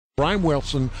Brian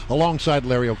Wilson alongside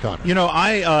Larry O'Connor. You know,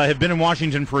 I have been in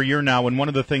Washington for a year now, and one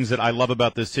of the things that I love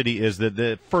about this city is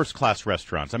the first-class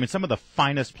restaurants. I mean, some of the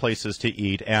finest places to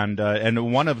eat, and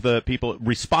one of the people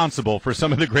responsible for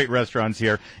some of the great restaurants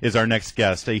here is our next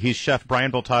guest. He's Chef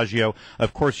Bryan Voltaggio.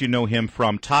 Of course, you know him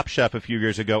from Top Chef a few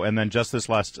years ago, and then just this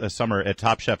last summer at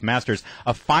Top Chef Masters,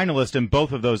 a finalist in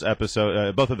both of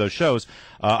those shows.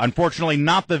 Unfortunately,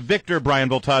 not the victor, Bryan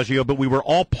Voltaggio, but we were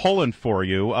all pulling for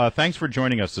you. Thanks for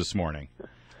joining us this morning.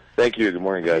 Thank you. Good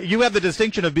morning, guys. You have the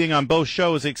distinction of being on both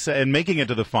shows and making it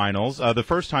to the finals. The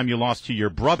first time you lost to your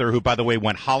brother, who, by the way,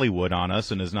 went Hollywood on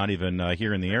us and is not even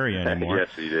here in the area anymore. Yes,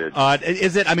 he did.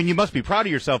 Is it? I mean, you must be proud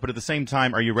of yourself, but at the same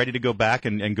time, are you ready to go back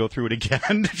and go through it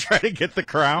again to try to get the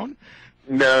crown?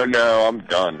 No, I'm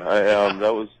done.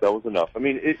 That was enough. I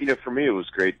mean, for me, it was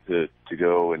great to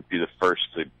go and be the first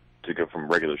to go from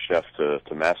regular chef to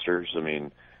masters. I mean,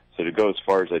 so to go as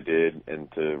far as I did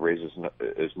and to raise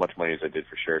as much money as I did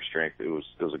for Share Strength, it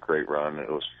was a great run.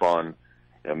 It was fun.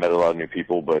 I met a lot of new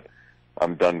people, but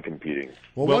I'm done competing.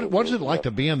 Well, what is it like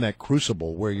to be in that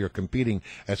crucible where you're competing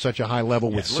at such a high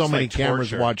level with so many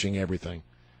cameras watching everything?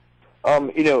 I'll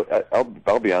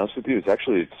be honest with you. It's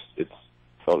actually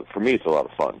for me, it's a lot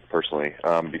of fun personally,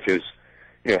 because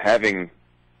having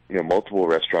multiple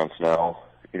restaurants now,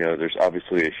 there's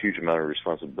obviously a huge amount of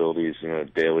responsibilities,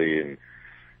 daily, and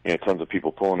tons of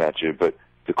people pulling at you. But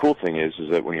the cool thing is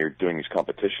that when you're doing these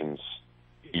competitions,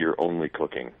 you're only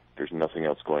cooking. There's nothing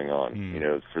else going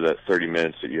on. For that 30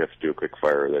 minutes that you have to do a quick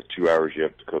fire, or that 2 hours you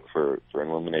have to cook for an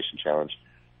elimination challenge,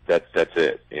 that's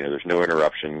it. There's no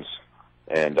interruptions,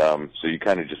 and so you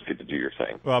kind of just get to do your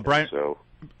thing. Well,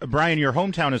 Bryan, your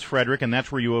hometown is Frederick, and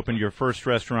that's where you opened your first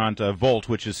restaurant, Volt,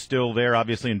 which is still there,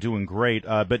 obviously, and doing great.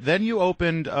 But then you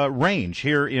opened Range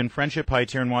here in Friendship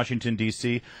Heights here in Washington,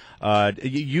 D.C.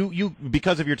 You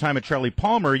because of your time at Charlie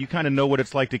Palmer, you kind of know what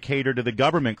it's like to cater to the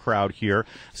government crowd here.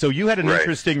 So you had an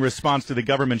interesting response to the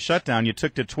government shutdown. You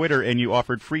took to Twitter and you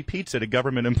offered free pizza to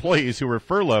government employees who were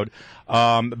furloughed.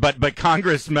 But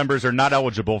Congress members are not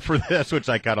eligible for this, which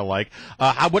I kind of like.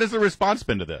 What has the response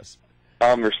been to this?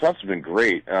 The response has been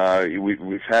great.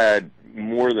 We've had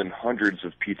more than hundreds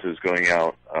of pizzas going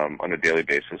out on a daily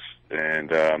basis,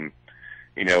 and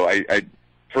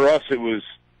for us it was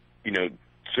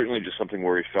certainly just something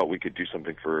where we felt we could do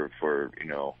something for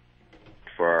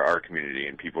our community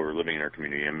and people who are living in our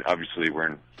community. And obviously we're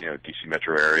in DC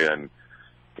metro area, and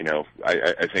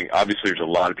I think obviously there's a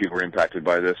lot of people who are impacted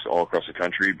by this all across the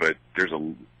country, but there's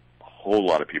a whole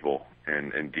lot of people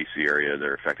in DC area that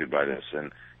are affected by this,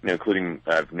 and including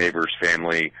neighbors,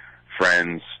 family,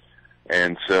 friends,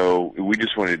 and so we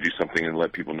just wanted to do something and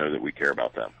let people know that we care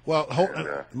about them. Well,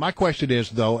 my question is,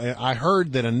 though, I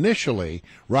heard that initially,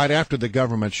 right after the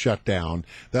government shut down,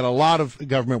 that a lot of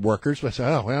government workers would say,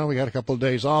 oh, well, we got a couple of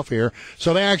days off here.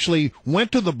 So they actually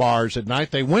went to the bars at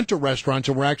night, they went to restaurants,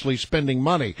 and were actually spending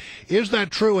money. Is that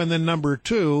true? And then number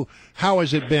two, how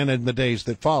has it been in the days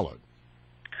that followed?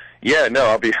 Yeah, no,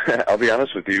 I'll be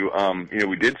honest with you.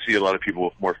 We did see a lot of people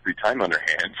with more free time on their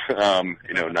hands.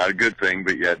 Not a good thing,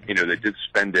 but yet, they did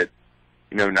spend it,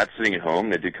 not sitting at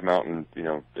home. They did come out and,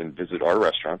 and visit our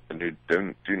restaurant, and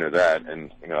do know that.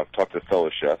 And, I've talked to fellow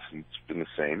chefs, and it's been the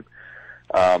same.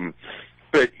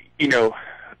 But,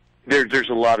 there's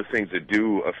a lot of things that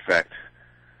do affect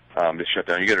the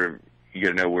shutdown. You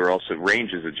gotta know we're also,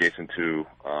 Range is adjacent to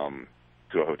a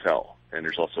hotel. And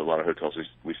there's also a lot of hotels.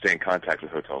 We stay in contact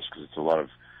with hotels because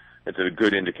it's a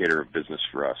good indicator of business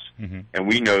for us. Mm-hmm. And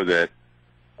we know that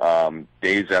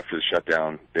days after the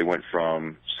shutdown, they went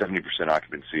from 70%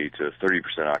 occupancy to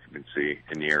 30% occupancy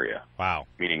in the area. Wow.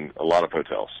 Meaning a lot of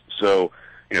hotels. So,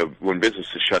 when business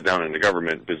is shut down in the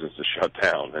government, business is shut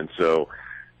down. And so,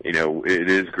 it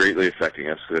is greatly affecting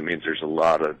us. That means there's a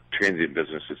lot of transient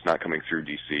business that's not coming through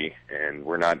D.C., and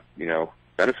we're not,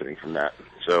 benefiting from that.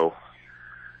 So,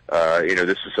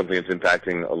 this is something that's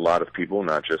impacting a lot of people,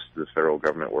 not just the federal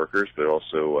government workers, but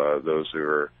also those who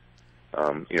are,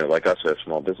 like us, have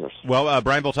small business. Well,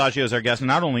 Bryan Voltaggio is our guest.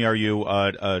 Not only are you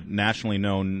a nationally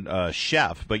known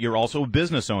chef, but you're also a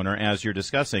business owner, as you're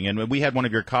discussing. And we had one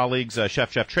of your colleagues,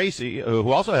 Chef Tracy,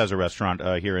 who also has a restaurant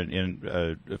here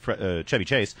in Chevy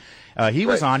Chase. He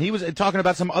was on. He was talking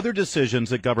about some other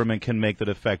decisions that government can make that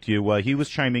affect you. He was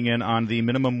chiming in on the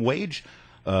minimum wage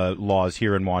laws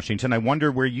here in Washington. I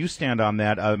wonder where you stand on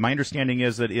that. My understanding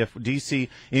is that if D.C.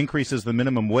 increases the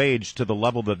minimum wage to the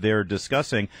level that they're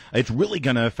discussing, it's really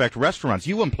going to affect restaurants.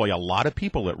 You employ a lot of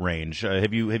people at Range.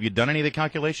 Have you done any of the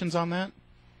calculations on that?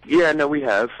 Yeah, no, we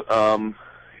have.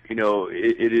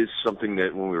 It is something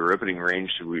that when we were opening Range,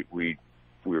 we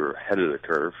were ahead of the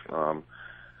curve.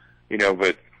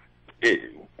 But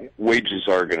wages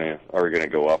are gonna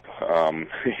go up.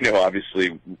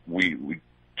 Obviously we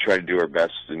try to do our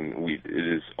best, and it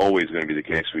is always going to be the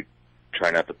case. We try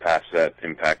not to pass that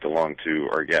impact along to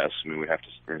our guests. I mean, we have to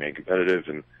remain competitive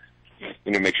and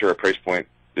make sure our price point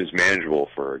is manageable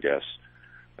for our guests.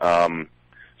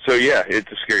 So yeah,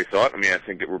 it's a scary thought. I mean, I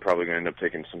think that we're probably going to end up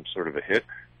taking some sort of a hit,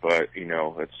 but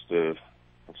it's the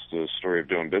story of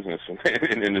doing business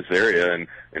in this area and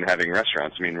having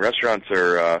restaurants. I mean, restaurants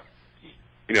are,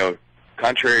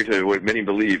 contrary to what many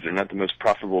believe, they're not the most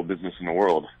profitable business in the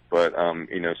world. But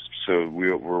so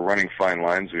we're running fine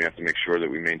lines. We have to make sure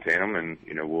that we maintain them, and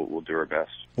we'll do our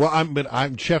best. Well,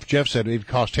 Chef Jeff said it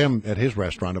cost him at his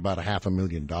restaurant about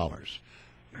 $500,000.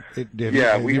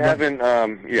 We haven't.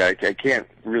 I can't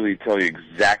really tell you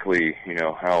exactly,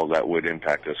 how that would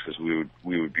impact us, because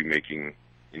we would be making,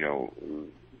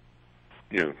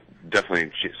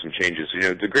 definitely some changes.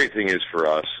 The great thing is for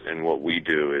us and what we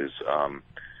do is,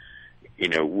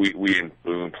 we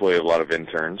employ a lot of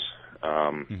interns.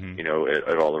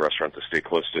 At all the restaurants to stay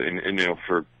close to, and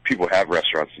for people who have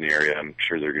restaurants in the area, I'm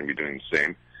sure they're going to be doing the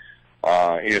same.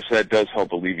 So that does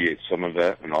help alleviate some of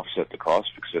that and offset the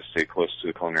cost, because I stay close to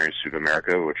the Culinary Institute of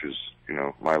America, which is,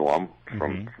 my alum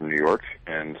from New York.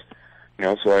 And,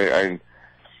 so I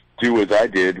do as I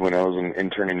did when I was an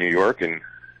intern in New York and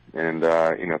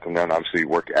come down, obviously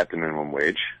work at the minimum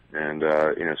wage. And,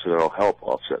 so that'll help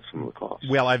offset some of the costs.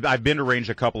 Well, I've been to Range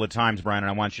a couple of times, Bryan, and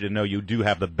I want you to know you do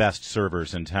have the best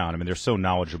servers in town. I mean, they're so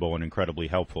knowledgeable and incredibly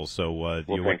helpful. So,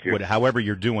 thank you. However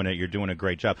you're doing a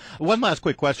great job. One last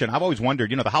quick question. I've always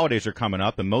wondered, the holidays are coming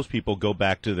up, and most people go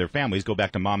back to their families, go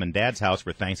back to mom and dad's house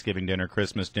for Thanksgiving dinner,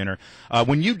 Christmas dinner.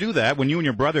 When you do that, when you and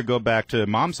your brother go back to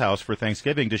mom's house for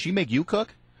Thanksgiving, does she make you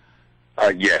cook?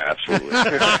 Yeah, absolutely.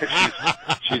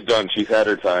 She's done. She's had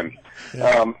her time.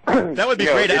 That would be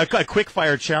great. A quick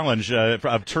fire challenge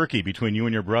of turkey between you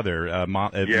and your brother,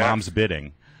 mom's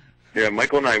bidding. Yeah,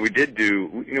 Michael and I, we did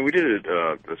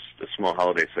a small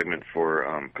holiday segment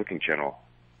for Cooking Channel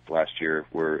last year,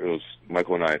 where it was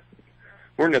Michael and I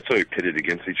weren't necessarily pitted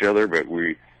against each other, but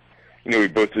we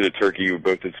both did a turkey, we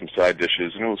both did some side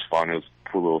dishes, and it was fun. It was a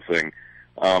cool little thing.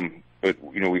 But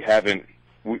we haven't.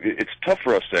 It's tough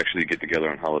for us to actually get together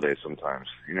on holidays sometimes.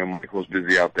 Michael's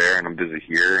busy out there, and I'm busy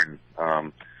here.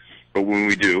 And but when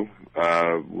we do,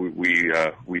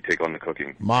 we take on the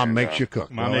cooking. Mom makes you cook.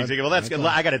 Mom makes you cook. Well, that's good.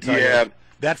 I got to tell you. Yeah.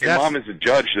 That's Mom is a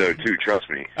judge, though, too. Trust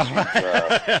me.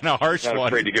 And a harsh not one.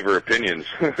 Afraid to give her opinions.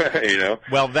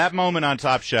 Well, that moment on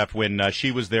Top Chef when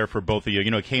she was there for both of you,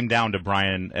 it came down to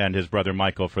Bryan and his brother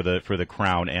Michael for the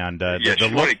crown, and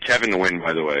she wanted Kevin to win,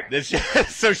 by the way.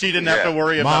 So she didn't have to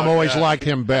worry about. Mom always liked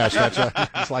him best.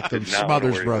 It's like the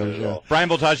Smothers Brothers. Yeah. Bryan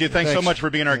Voltaggio, thanks so much for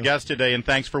being our guest today, and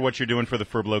thanks for what you're doing for the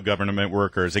furloughed government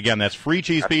workers. Again, that's free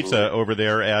cheese pizza over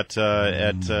there at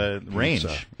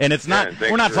Range, and it's not.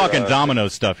 We're not talking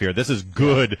Domino's stuff here. This is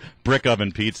good brick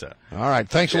oven pizza. All right.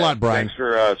 Thanks a lot, Bryan. Thanks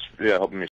for helping me